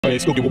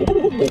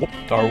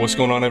Alright, what's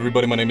going on,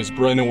 everybody? My name is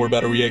Brendan. We're about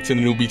to react to the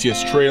new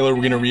BTS trailer.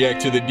 We're gonna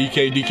react to the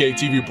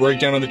DKDKTV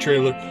breakdown of the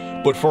trailer.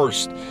 But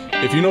first,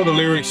 if you know the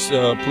lyrics,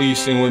 please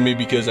sing with me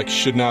because I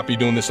should not be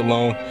doing this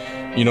alone.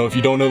 You know, if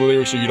you don't know the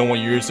lyrics or you don't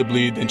want your ears to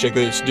bleed, then check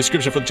the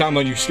description for the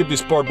timeline. You can skip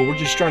this part, but we're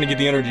just trying to get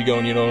the energy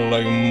going, you know,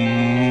 like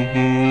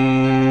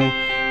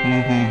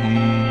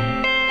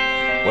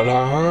Well,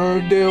 I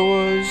heard there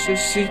was a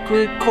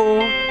secret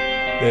chord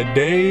that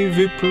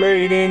David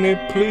played and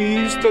it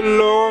pleased the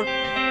Lord.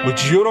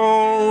 But you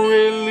don't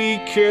really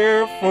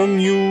care for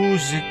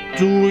music,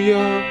 do ya?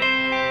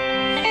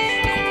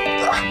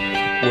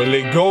 Well,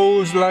 it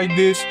goes like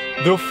this: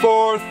 the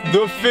fourth,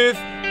 the fifth,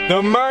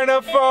 the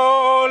minor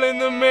fall, and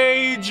the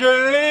major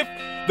lift,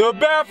 the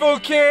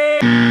baffled king.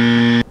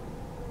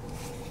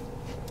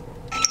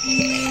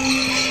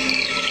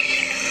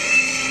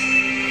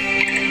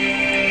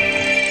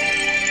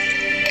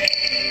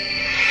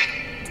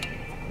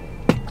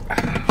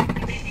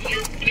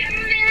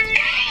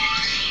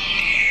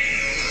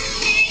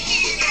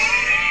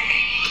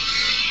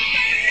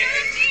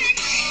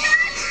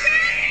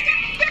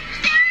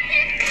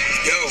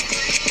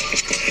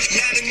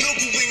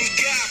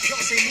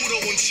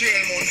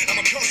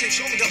 아마 평생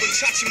정답은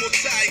찾지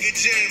못할 그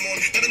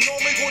질문. 나는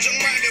놈을 고정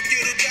말몇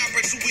개로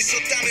답할 수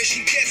있었다면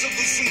신께서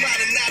그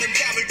수많은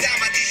아름다움을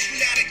담아 주신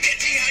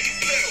나는겠지. How you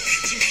feel?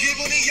 지금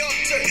기분이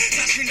어때?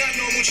 사실 난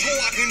너무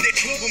좋아. 근데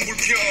조금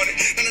불편해.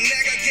 나는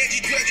내가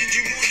개지 돼지인지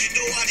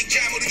뭔지도 아직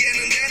잘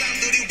모르겠는데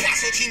남들이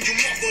와서 진주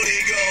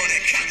먹거리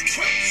거네.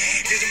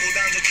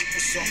 예전보다 더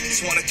기쁘소.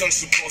 소원했던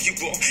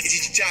슈퍼히로 이제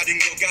진짜 된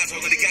것 같아.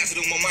 근데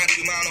갈수록 뭐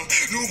말이 많아.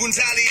 누군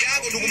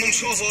달리라고 누군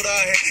멈춰서라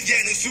해.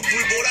 얘는 숲을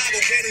보라고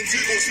걔는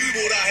들곳을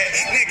보라 해.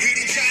 내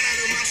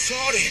그림자라는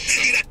맘소리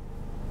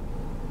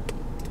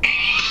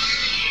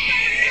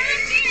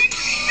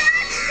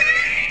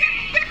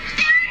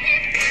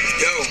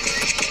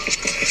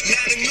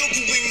나는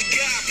누구인가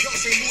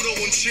평생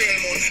물어온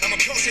질문. 아마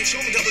평생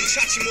정답은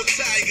찾지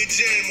못할 그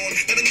질문.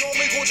 나는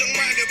놈을 고정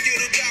말 몇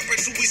개로 답할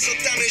수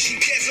있었다면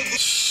신께서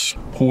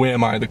Who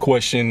am I? The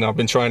question I've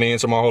been trying to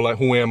answer my whole life.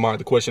 Who am I?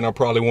 The question I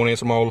probably won't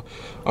answer my whole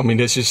life. I mean,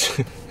 this is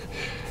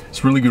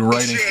it's really good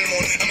writing.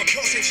 아마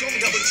평생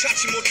정답은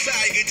찾지 못할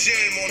그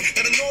질문.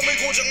 나는 놈을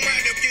고정 말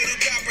몇 개로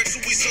답할 수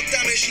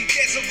있었다면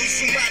신께서 그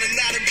수많은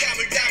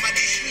아름다움을 담아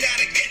주신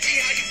나는겠지.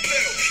 How you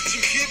feel?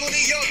 지금 기분이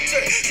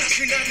어때?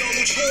 사실 난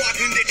너무 좋아.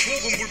 근데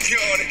조금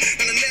불편해.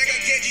 나는 내가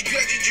개지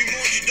돼지인지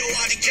뭔지도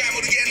아직 잘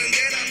모르겠는데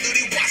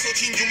남들이 와서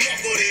진주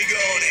먹거리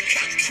거네.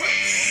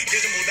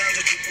 예전보다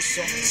더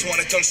기쁘소.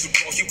 소원했던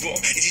슈퍼히로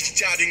이제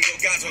진짜 된 것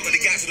같아. 근데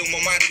갈수록 뭐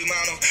말이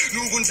많아.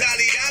 누군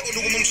달리라고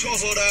누군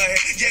멈춰서라 해.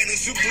 얘는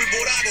숲을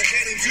보라고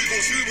걔는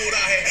들곳을 보라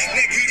해.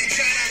 내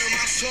그림자라는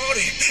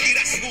맘소리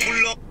이라 쓰고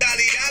불러.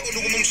 달리라고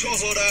누군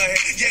멈춰서라 해.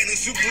 얘는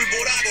숲을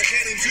보라고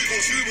걔는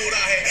들곳을 보라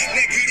해.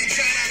 내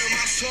그림자라는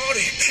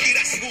맘소리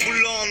이라 쓰고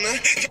불렀네.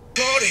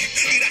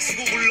 소리 이라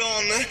쓰고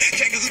불렀네.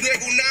 개그가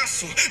되고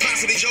나서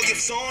망설인 적이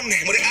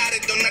없었네. 머리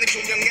아랬던 나를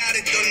조명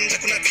아랬던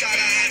자꾸 나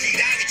따라하지.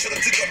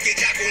 라기처럼 뜨겁게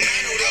자꾸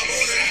날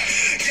노려보네.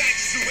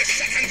 왜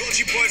시작한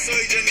거지 벌써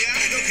이제냐.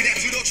 넌 그냥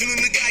들어주는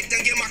네가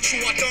있단 게 막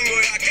좋았던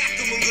거야.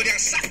 가끔은 그냥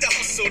싹 다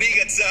헛소리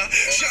같아.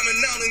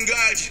 샤면 나오는 거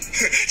알지.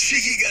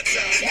 시기 같아.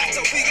 나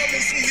따위가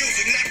무슨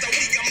뮤직, 나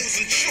따위가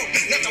무슨 춤,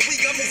 나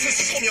따위가 무슨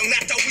소명, 나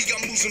따위가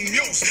무슨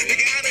뮤즈.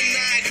 내가 아는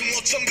나의 그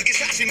모점 그게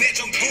사실 내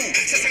전부.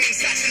 세상은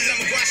사실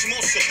아무 관심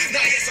없어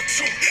나의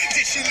서춤.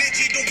 이제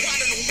실리지도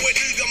않은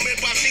후회들과 매일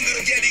밤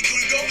싱그럽게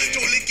뒤굴고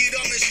돌릴 길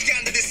없는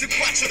시간들이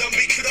습관처럼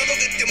비틀어도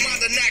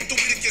그때마다 날 또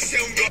이렇게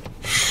세운 거.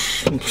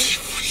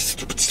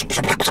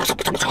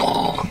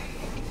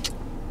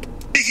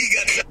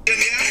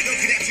 넌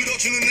그냥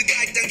들어주는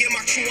네가 있단 게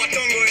막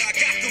좋았던 거야.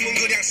 가끔은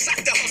그냥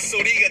싹 다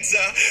헛소리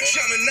같아.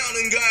 샤면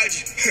나오는 거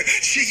알지.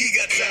 시기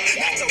같아.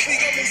 나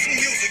따위가 무슨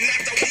뮤직,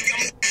 나 따위가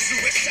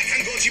무슨 왜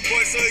시작한 거지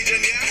벌써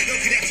이제냐. 넌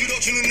그냥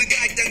들어주는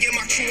네가 있단 게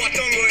막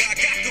좋았던 거야.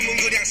 가끔은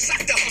그냥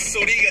싹 다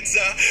헛소리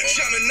같아.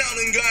 샤면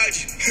나오는 거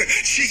알지.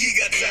 시기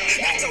같아.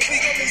 나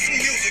따위가 무슨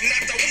뮤직, 나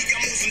따위가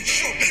무슨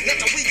춤, 나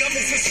따위가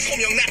무슨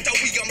소명, 나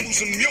따위가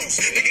무슨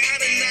뮤즈. 내가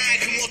아는 나의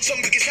그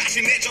모점 그게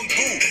사실 내 전부.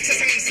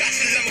 세상은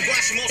사실 아무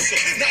관심 없어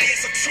나의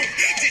서춤.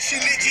 이제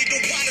실리지도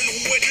않은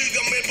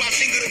후회들과 매일 밤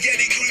싱그럽게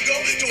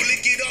뒤굴고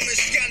돌릴 길 없는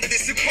시간들이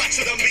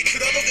습관처럼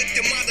비틀어도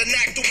그때마다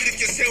날 또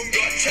이렇게 세운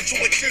것.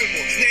 최초의 질문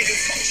내 이름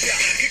성샤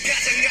그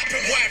가장 앞에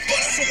wild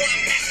but so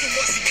I'm asking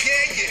what's the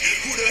yeah.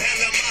 Who the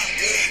hell am I?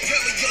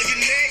 Tell me all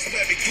your names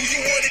baby. Do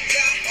you wanna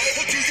die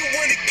or do you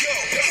wanna go?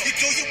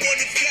 Do you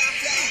wanna fly?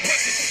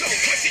 What's it so?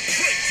 What's it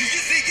trick? Do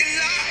you think you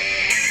lie?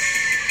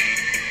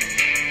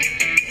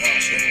 Oh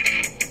shit.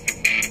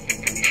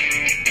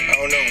 I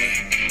don't know man.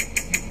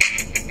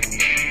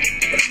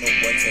 But I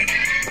know one thing.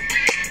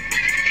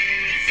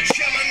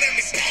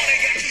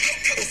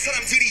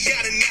 사람들이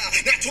아는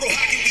날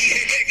토로하기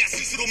위해 내가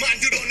스스로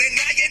만들어낸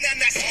나의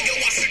날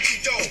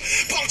속여왔을지도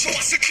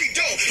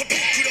뻥쳐왔을지도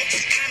부끄럽지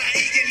않아.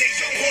 이게 내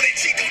영혼의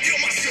지도려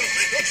마스.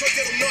 넌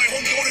절대로 너의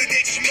혼돈을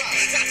내지 마.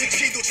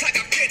 따뜻히도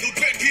차갑게도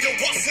될 필요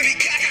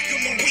없으니까.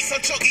 가끔은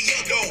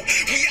위선적이어도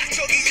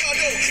위약적이어도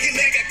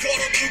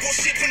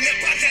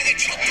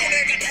또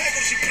내가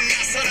되고 싶은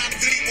나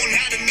사람들이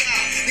원하는 나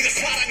네가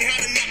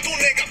사랑하는 나 또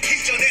내가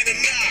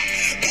빚어내는 나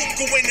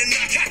웃고 있는 나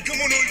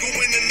가끔은 울고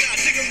있는 나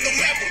지금도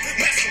매번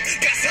매순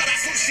가사라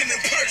숨쉬는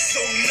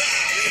persona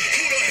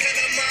Who the hell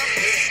am I?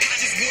 I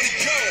just wanna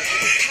go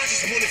I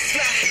just wanna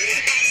fly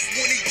I just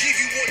wanna give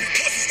you all the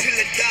buses till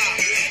I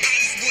die I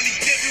just wanna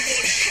give you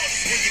all the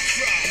shoulders when you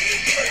cry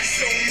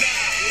Persona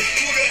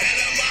Who the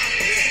hell am I?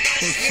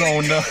 I just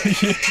Persona, I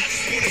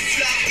just wanna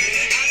fly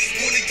I just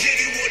wanna give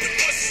you all the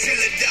buses till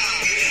I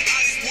die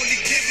I just wanna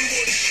give you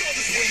all the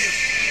shoulders when you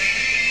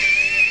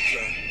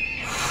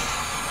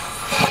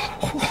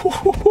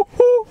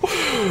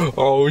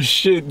Oh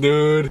shit,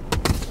 dude.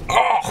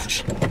 Oh.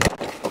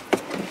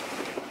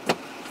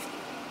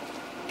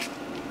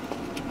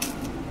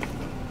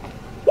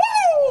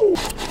 Woo!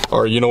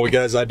 Alright, you know what,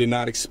 guys? I did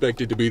not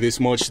expect it to be this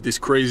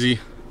crazy.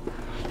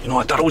 You know,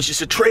 I thought it was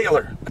just a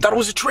trailer.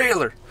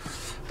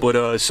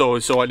 But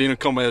so I didn't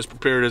come as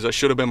prepared as I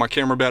should have been. My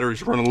camera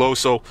battery's running low,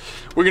 so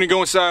we're gonna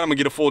go inside. I'm gonna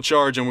get a full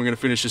charge and we're gonna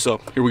finish this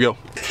up. Here we go.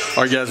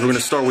 All right, guys, we're gonna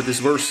start with this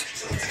verse.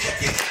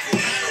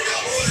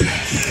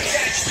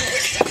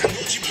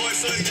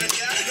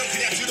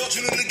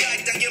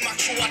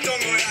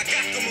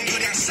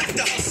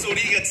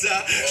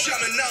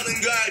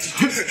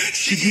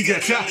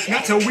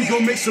 That's how we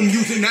gon' make some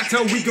music. That's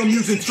how we gon'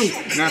 music too.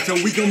 That's how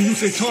we gon'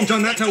 music.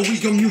 점점 that's how we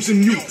gon' music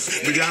new.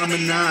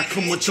 왜냐하면 나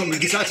컴모처럼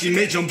기사지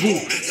내 전부.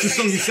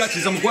 스성이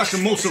사치 잠과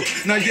모습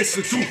나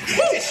예스 두.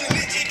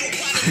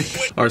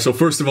 All right, so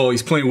first of all,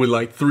 he's playing with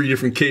like 3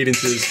 different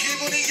cadences.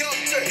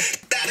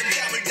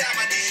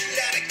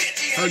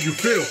 How you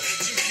feel?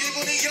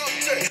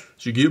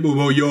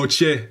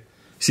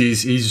 See,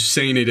 he's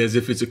saying it as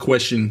if it's a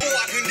question.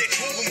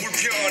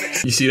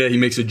 You see that? He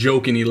makes a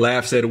joke and he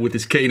laughs at it with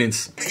his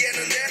cadence.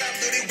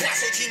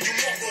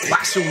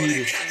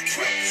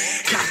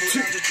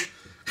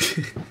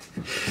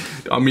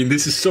 I mean,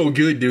 this is so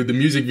good, dude. The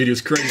music video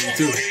is crazy,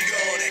 too.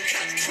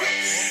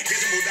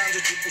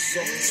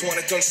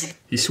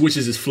 He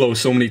switches his flow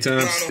so many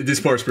times. This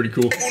part's pretty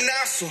cool.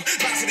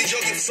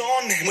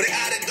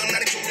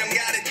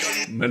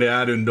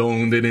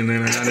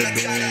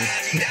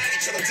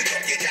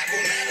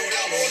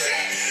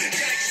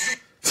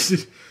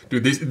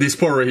 Dude, this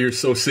part right here is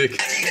so sick.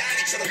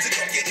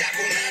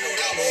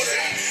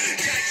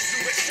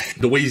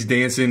 The way he's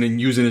dancing and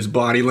using his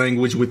body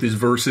language with his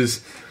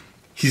verses.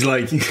 He's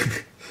like,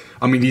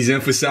 I mean, he's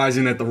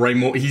emphasizing at the right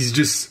moment.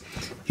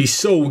 He's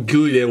so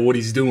good at what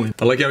he's doing.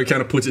 I like how he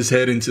kind of puts his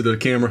head into the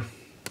camera.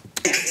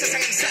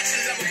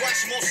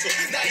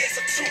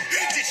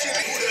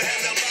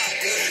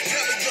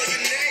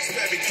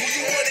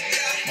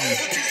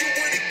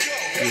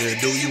 Yeah,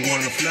 do you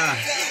wanna fly?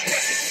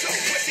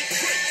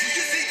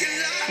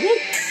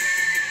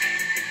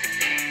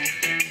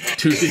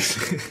 Dude,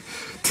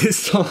 this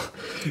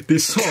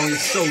song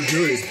is so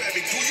good.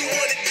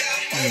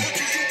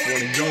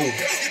 Wanna go?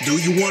 Do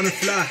you wanna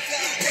fly?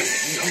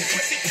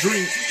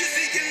 Dream.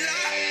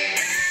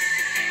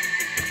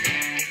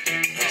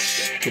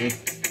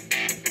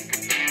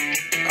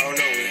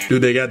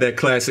 Dude, they got that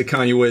classic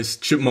Kanye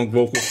West chipmunk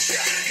vocal.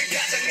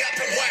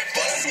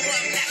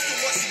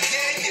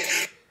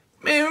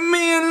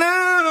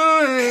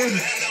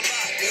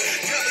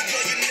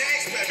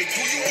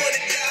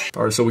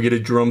 All right, so we get a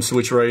drum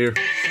switch right here.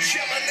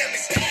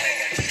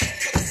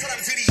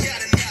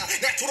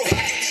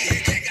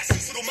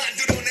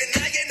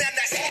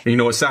 And, you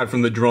know, aside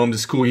from the drums,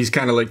 it's cool. He's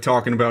kind of like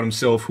talking about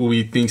himself, who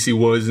he thinks he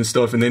was and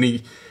stuff, and then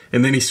he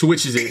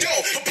switches it.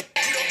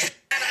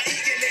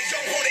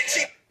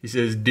 He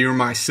says, "Dear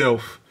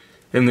myself,"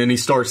 and then he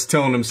starts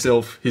telling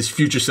himself, his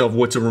future self,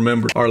 what to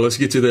remember. All right, let's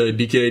get to the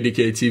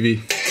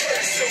DKDKTV.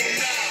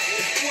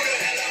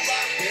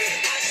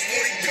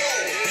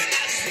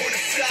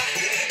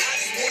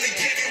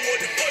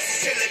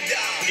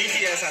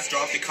 BTS has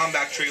dropped the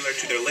comeback trailer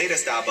to their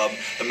latest album,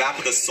 The Map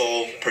of the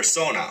Soul,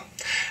 Persona,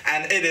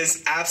 and it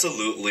is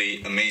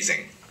absolutely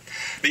amazing.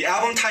 The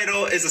album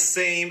title is the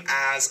same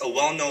as a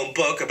well-known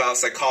book about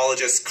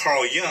psychologist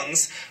Carl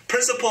Jung's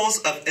Principles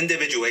of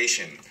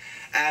Individuation,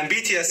 and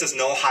BTS does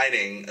no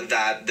hiding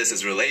that this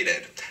is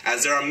related,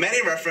 as there are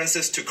many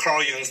references to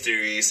Carl Jung's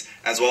theories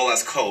as well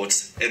as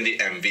quotes in the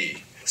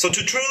MV. So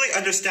to truly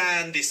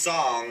understand the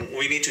song,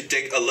 we need to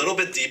dig a little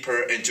bit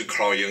deeper into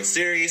Carl Jung's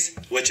theories,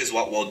 which is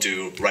what we'll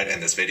do right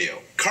in this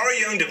video. Carl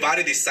Jung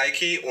divided the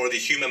psyche, or the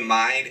human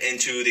mind,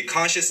 into the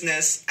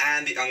consciousness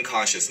and the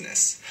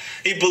unconsciousness.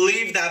 He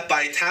believed that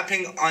by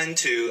tapping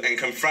onto and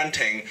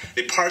confronting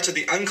the parts of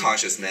the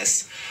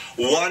unconsciousness,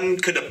 one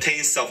could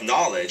obtain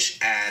self-knowledge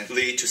and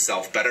lead to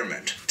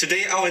self-betterment.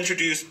 Today I'll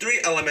introduce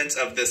 3 elements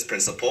of this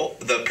principle: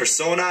 the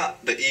persona,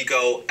 the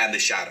ego, and the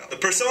shadow. The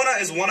persona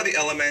is one of the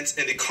elements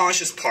in the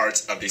conscious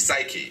parts of the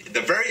psyche,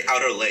 the very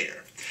outer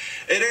layer.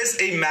 It is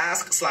a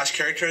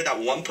mask/character that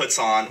one puts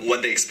on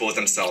when they expose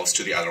themselves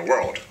to the outer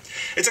world.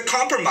 It's a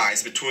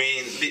compromise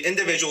between the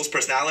individual's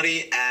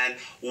personality and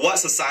what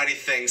society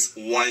thinks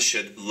one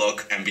should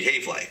look and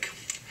behave like.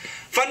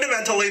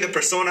 Fundamentally, the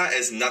persona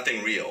is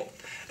nothing real.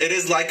 It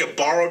is like a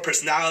borrowed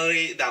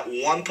personality that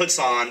one puts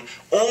on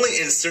only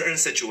in certain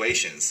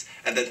situations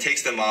and then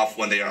takes them off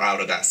when they are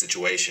out of that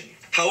situation.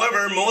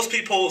 However, most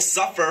people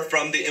suffer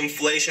from the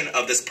inflation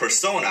of this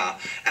persona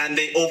and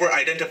they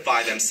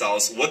over-identify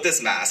themselves with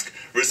this mask,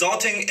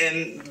 resulting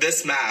in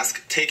this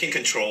mask taking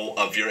control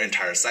of your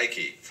entire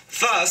psyche.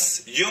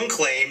 Thus, Jung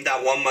claimed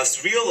that one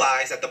must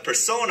realize that the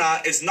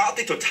persona is not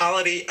the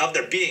totality of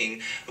their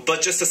being,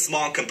 but just a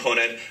small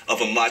component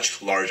of a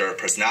much larger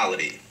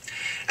personality.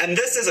 And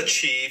this is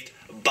achieved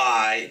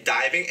by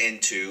diving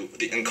into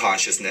the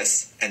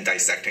unconsciousness and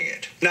dissecting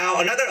it. Now,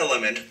 another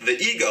element, the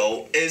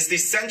ego, is the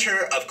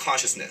center of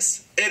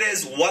consciousness. It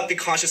is what the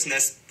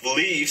consciousness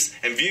believes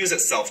and views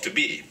itself to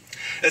be.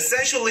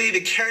 Essentially,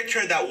 the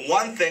character that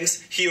one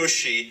thinks he or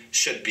she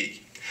should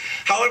be.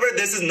 However,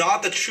 this is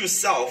not the true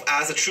self,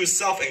 as the true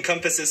self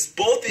encompasses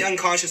both the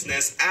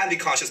unconsciousness and the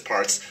conscious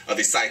parts of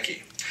the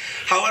psyche.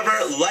 However,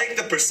 like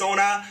the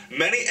persona,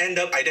 many end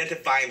up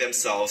identifying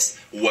themselves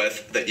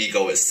with the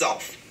ego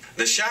itself.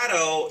 The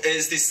shadow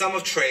is the sum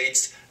of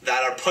traits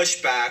that are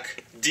pushed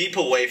back deep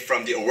away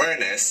from the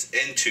awareness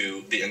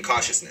into the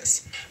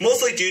unconsciousness,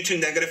 mostly due to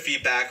negative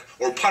feedback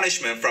or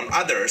punishment from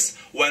others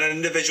when an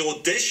individual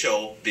did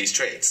show these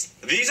traits.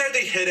 These are the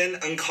hidden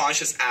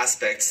unconscious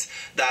aspects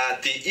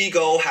that the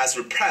ego has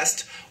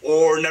repressed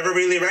or never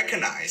really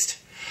recognized.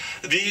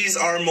 These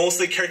are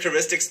mostly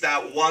characteristics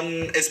that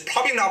one is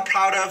probably not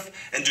proud of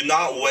and do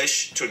not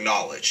wish to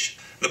acknowledge.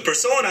 The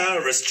persona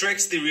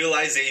restricts the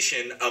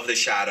realization of the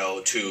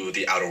shadow to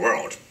the outer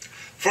world.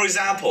 For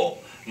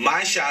example,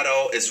 my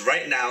shadow is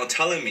right now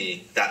telling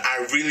me that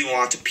I really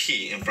want to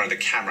pee in front of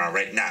the camera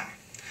right now.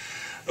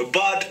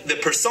 But the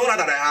persona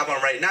that I have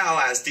on right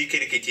now as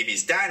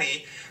DKDKTV's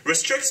Danny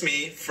restricts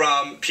me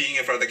from peeing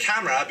in front of the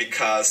camera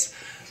because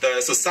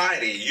the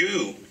society,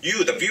 you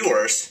the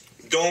viewers,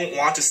 don't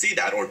want to see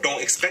that or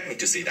don't expect me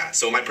to see that.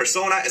 So my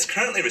persona is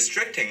currently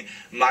restricting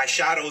my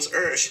shadow's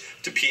urge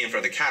to pee in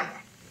front of the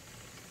camera.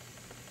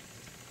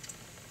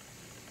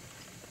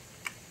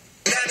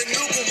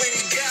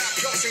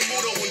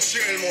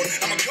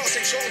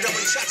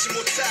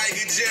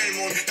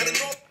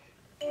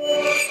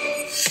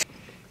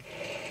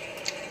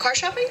 Car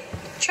shopping?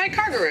 Try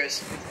Car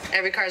Gurus.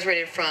 Every car is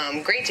rated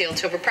from great deal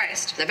to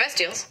overpriced. The best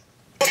deals.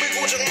 From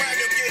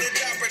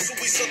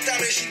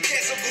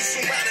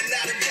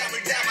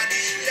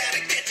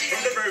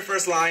the very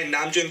first line,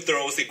 Namjoon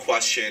throws the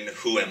question,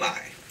 who am I?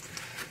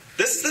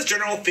 This is the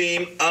general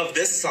theme of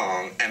this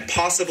song and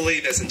possibly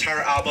this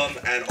entire album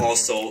and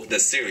also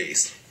this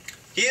series.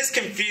 He is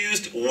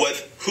confused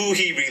with who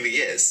he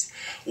really is.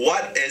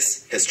 What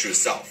is his true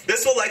self?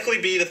 This will likely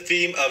be the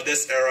theme of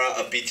this era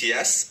of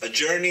BTS, a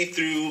journey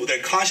through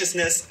their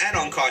consciousness and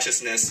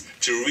unconsciousness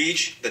to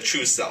reach the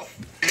true self.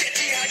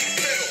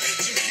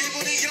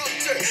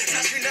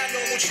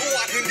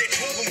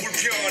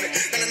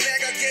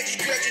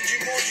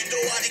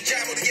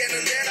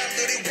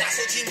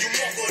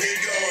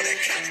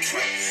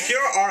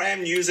 Here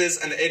RM uses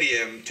an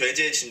idiom,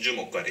 돼지 진주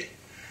먹거리.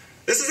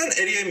 This is an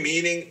idiom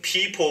meaning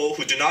people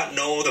who do not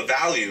know the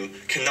value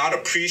cannot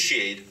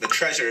appreciate the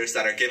treasures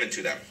that are given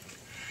to them.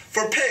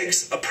 For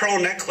pigs, a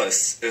pearl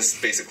necklace is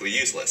basically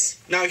useless.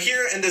 Now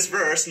here in this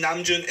verse,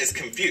 Namjoon is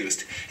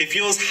confused. He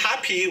feels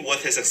happy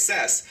with his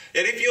success,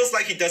 yet he feels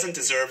like he doesn't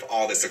deserve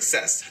all the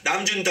success.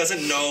 Namjoon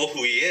doesn't know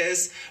who he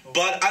is,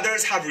 but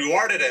others have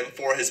rewarded him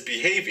for his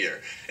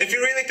behavior. If you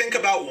really think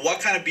about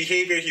what kind of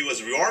behavior he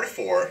was rewarded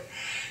for,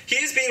 he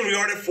is being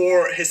rewarded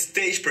for his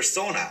stage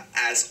persona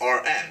as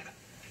RM.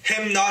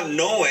 Him not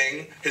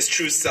knowing his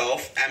true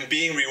self and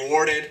being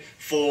rewarded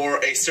for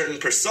a certain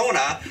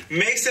persona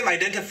makes him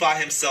identify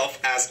himself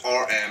as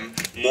RM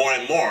more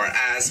and more,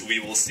 as we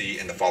will see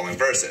in the following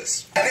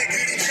verses.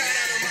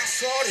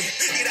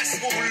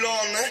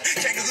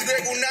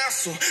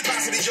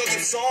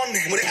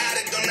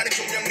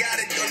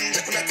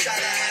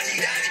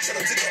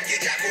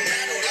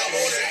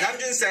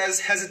 Namjoon says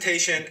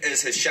hesitation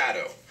is his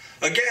shadow.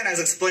 Again, as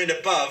explained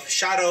above,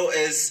 shadow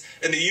is,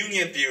 in the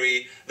Jungian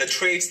theory, the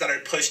traits that are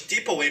pushed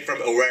deep away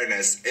from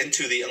awareness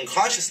into the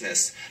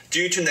unconsciousness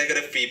due to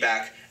negative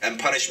feedback and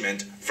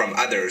punishment from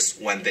others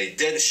when they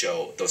did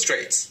show those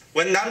traits.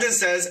 When Namjoon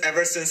says,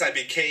 ever since I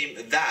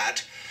became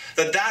that,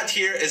 the that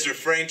here is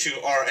referring to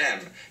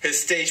RM,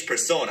 his stage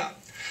persona.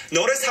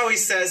 Notice how he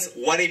says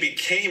when he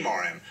became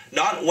RM,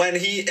 not when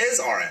he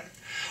is RM.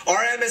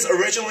 RM is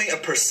originally a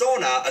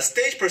persona, a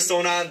stage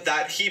persona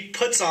that he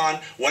puts on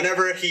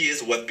whenever he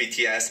is with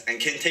BTS and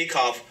can take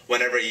off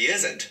whenever he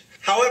isn't.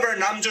 However,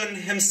 Namjoon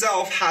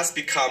himself has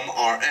become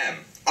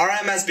RM.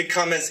 RM has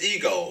become his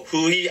ego,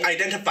 who he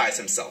identifies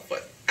himself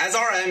with. As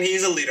RM, he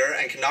is a leader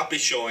and cannot be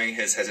showing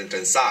his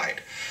hesitant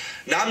side.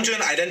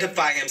 Namjoon,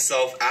 identifying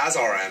himself as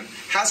RM,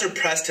 has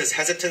repressed his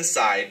hesitant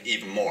side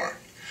even more.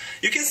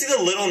 You can see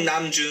the little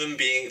Namjoon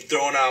being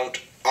thrown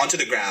out onto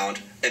the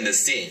ground in this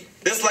scene.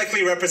 This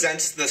likely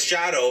represents the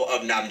shadow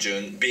of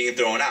Namjoon being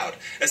thrown out,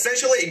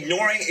 essentially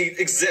ignoring it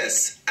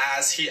exists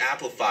as he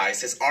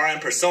amplifies his RM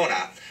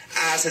persona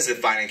as his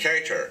defining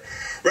character,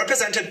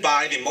 represented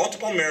by the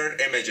multiple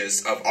mirrored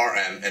images of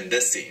RM in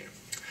this scene.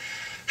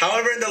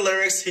 However, in the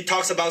lyrics, he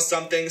talks about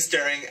something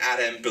staring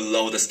at him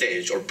below the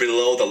stage or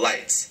below the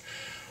lights.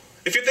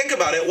 If you think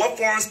about it, what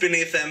forms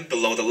beneath him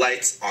below the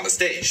lights on the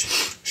stage?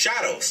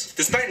 Shadows.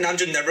 Despite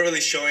Namjoon never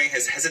really showing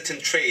his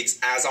hesitant traits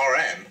as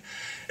RM,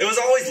 it was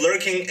always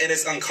lurking in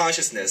his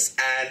unconsciousness,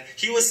 and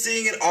he was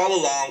seeing it all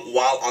along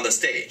while on the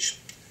stage.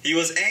 He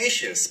was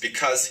anxious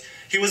because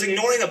he was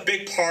ignoring a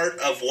big part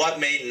of what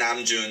made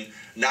Namjoon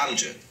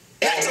Namjoon.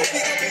 Deep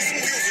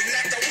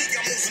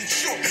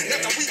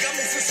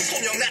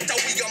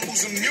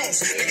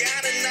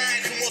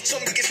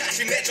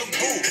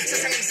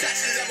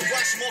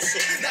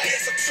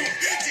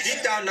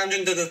down,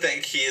 Namjoon doesn't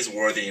think he is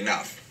worthy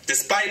enough.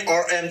 Despite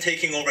RM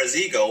taking over his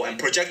ego and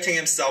projecting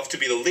himself to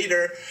be the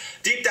leader,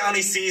 deep down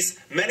he sees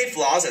many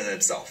flaws in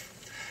himself.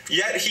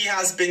 Yet he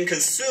has been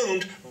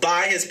consumed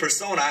by his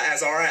persona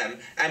as RM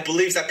and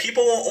believes that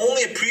people will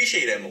only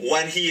appreciate him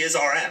when he is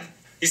RM.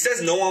 He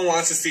says no one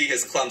wants to see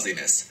his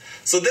clumsiness.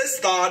 So this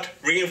thought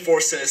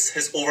reinforces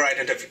his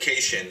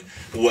over-identification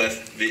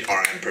with the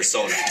RM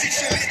persona.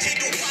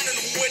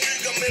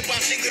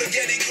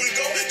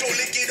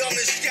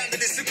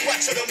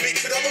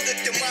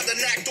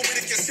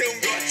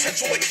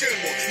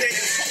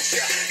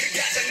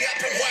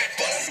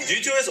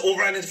 Due to his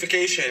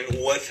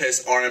over-identification with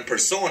his RM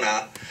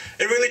persona,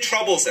 it really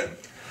troubles him.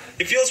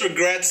 He feels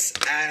regrets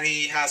and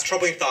he has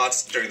troubling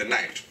thoughts during the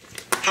night.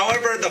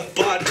 However, the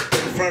but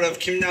in front of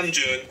Kim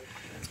Namjoon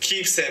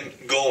keeps him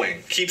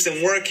going, keeps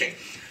him working.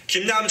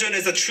 Kim Namjoon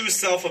is the true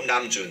self of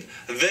Namjoon.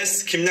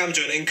 This Kim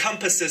Namjoon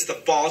encompasses the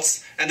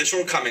faults and the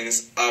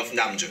shortcomings of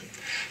Namjoon.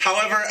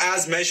 However,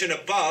 as mentioned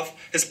above,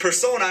 his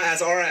persona as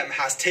RM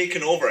has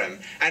taken over him,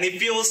 and he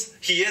feels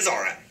he is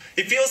RM.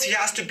 He feels he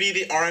has to be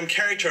the RM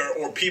character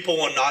or people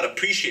will not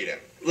appreciate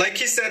him. Like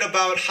he said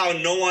about how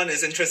no one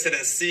is interested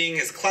in seeing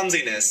his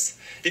clumsiness,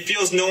 he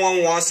feels no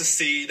one wants to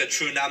see the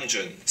true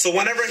Namjoon. So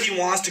whenever he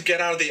wants to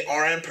get out of the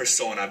RM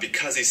persona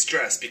because he's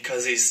stressed,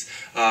 because he's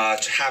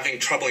having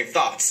troubling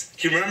thoughts,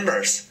 he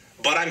remembers,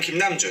 but I'm Kim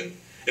Namjoon.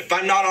 If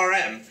I'm not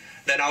RM,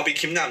 then I'll be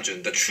Kim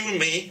Namjoon, the true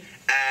me,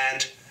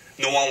 and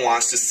no one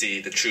wants to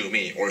see the true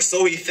me, or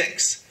so he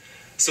thinks.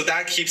 So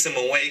that keeps him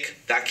awake,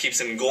 that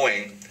keeps him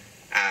going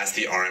as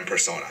the RM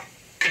persona.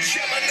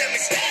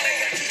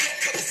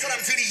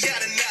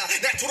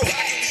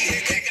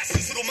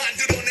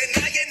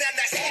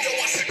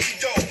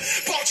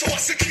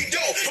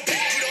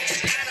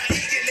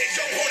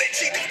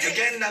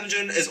 Again,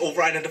 Namjoon is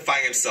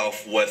over-identifying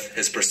himself with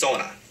his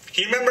persona.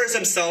 He remembers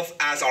himself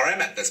as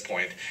RM at this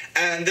point,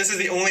 and this is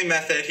the only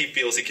method he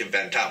feels he can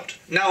vent out.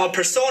 Now, a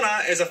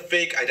persona is a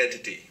fake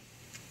identity,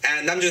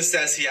 and Namjoon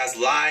says he has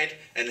lied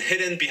and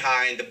hidden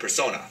behind the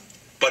persona,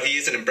 but he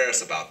isn't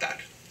embarrassed about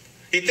that.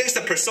 He thinks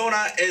the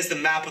persona is the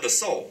map of the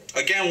soul,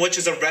 again, which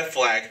is a red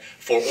flag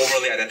for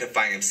overly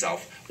identifying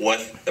himself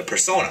with the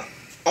persona.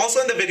 Also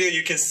in the video,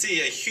 you can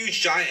see a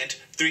huge giant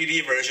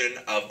 3D version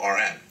of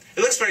RM.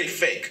 It looks very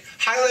fake,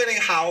 highlighting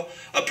how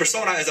a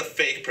persona is a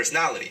fake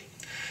personality.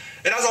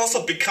 It has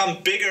also become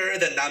bigger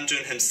than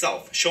Namjoon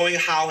himself, showing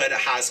how it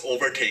has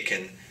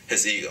overtaken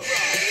his ego.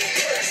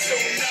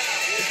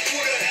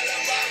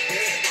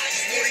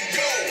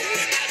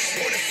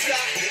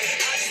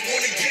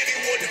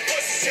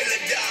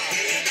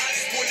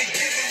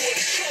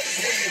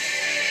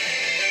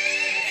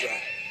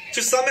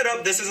 To sum it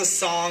up, this is a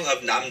song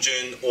of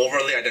Namjoon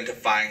overly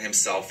identifying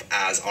himself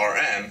as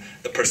RM,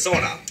 the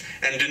persona,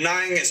 and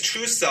denying his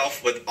true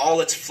self with all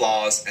its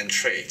flaws and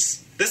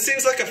traits. This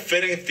seems like a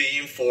fitting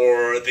theme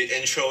for the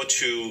intro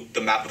to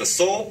The Map of the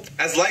Soul,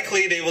 as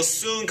likely they will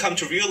soon come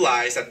to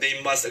realize that they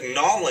must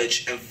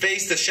acknowledge and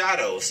face the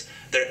shadows,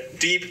 their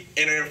deep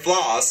inner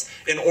flaws,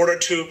 in order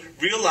to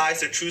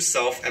realize their true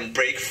self and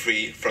break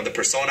free from the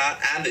persona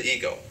and the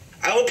ego.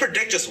 I will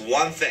predict just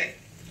one thing.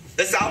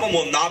 This album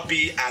will not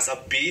be as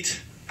upbeat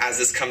as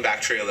this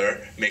comeback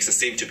trailer makes it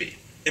seem to be.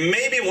 It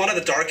may be one of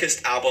the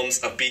darkest albums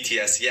of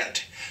BTS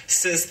yet,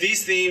 since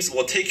these themes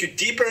will take you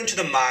deeper into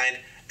the mind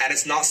and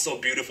its not so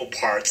beautiful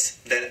parts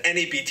than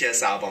any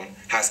BTS album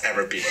has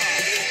ever been.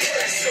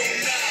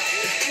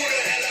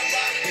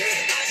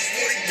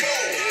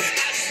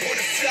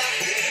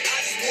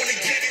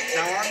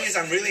 Now, ARMYs,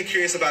 I'm really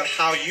curious about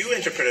how you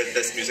interpreted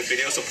this music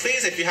video, so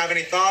please, if you have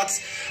any thoughts,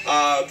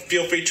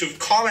 feel free to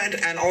comment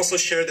and also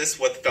share this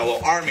with fellow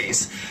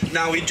ARMYs.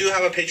 Now, we do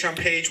have a Patreon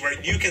page where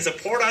you can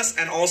support us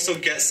and also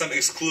get some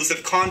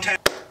exclusive content.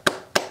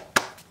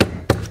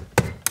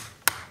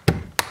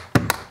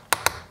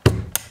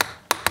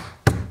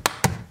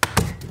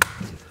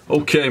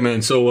 Okay,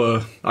 man,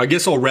 so I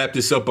guess I'll wrap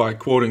this up by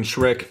quoting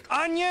Shrek.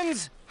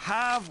 Onions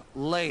have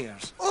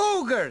layers.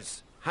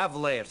 Ogres have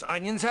layers.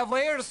 Onions have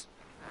layers.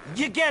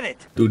 You get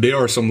it. Dude, there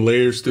are some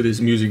layers to this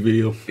music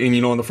video. And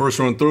you know, on the first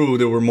run through,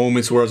 there were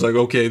moments where I was like,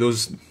 okay,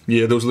 those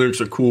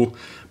lyrics are cool,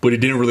 but it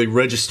didn't really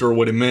register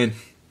what it meant.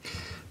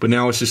 But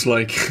now it's just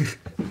like,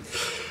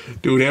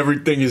 dude,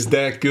 everything is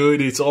that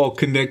good. It's all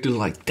connected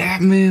like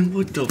that, man.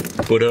 What the?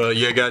 But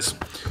yeah, guys,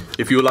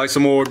 If you would like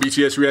some more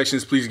BTS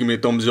reactions, please give me a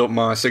thumbs up.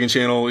 My second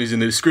channel is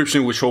in the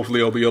description, which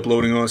hopefully I'll be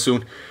uploading on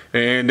soon.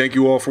 And thank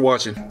you all for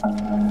watching.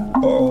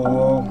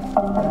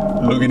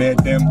 Looking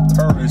at them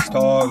purrs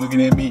tall,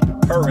 looking at me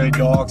purr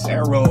dogs,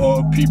 arrow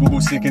of people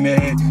who sick in the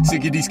head,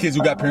 sick of these kids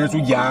who got parents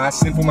with eyes.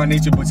 Sinful my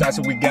nature, but I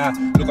said we got.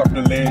 Look off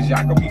the ledge,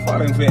 I could be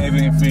falling forever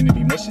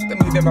infinity. Much to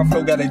me that my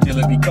flow got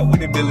agility, cut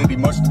with ability,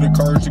 much to the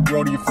courage to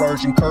grow to your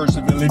flourish, encourage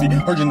civility.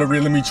 Urging the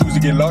real in me, choose to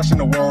get lost in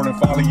the world and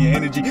follow your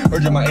energy.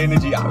 Urging my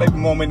energy, I live in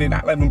moment and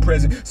I live in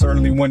present.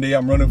 Certainly one day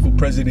I'm running for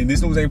president.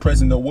 This news ain't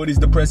present though, what is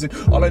the present?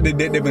 All of the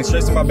debt they've been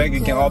stressing my bank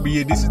account,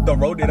 albeit this is the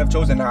road that I've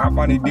chosen. Now I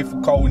find it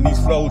difficult in these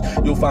flows.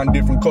 You'll find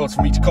different colors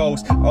from each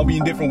coast. I'll be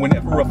indifferent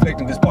whenever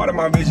reflecting, cause part of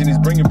my vision is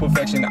bringing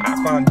perfection. I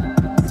find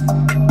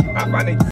it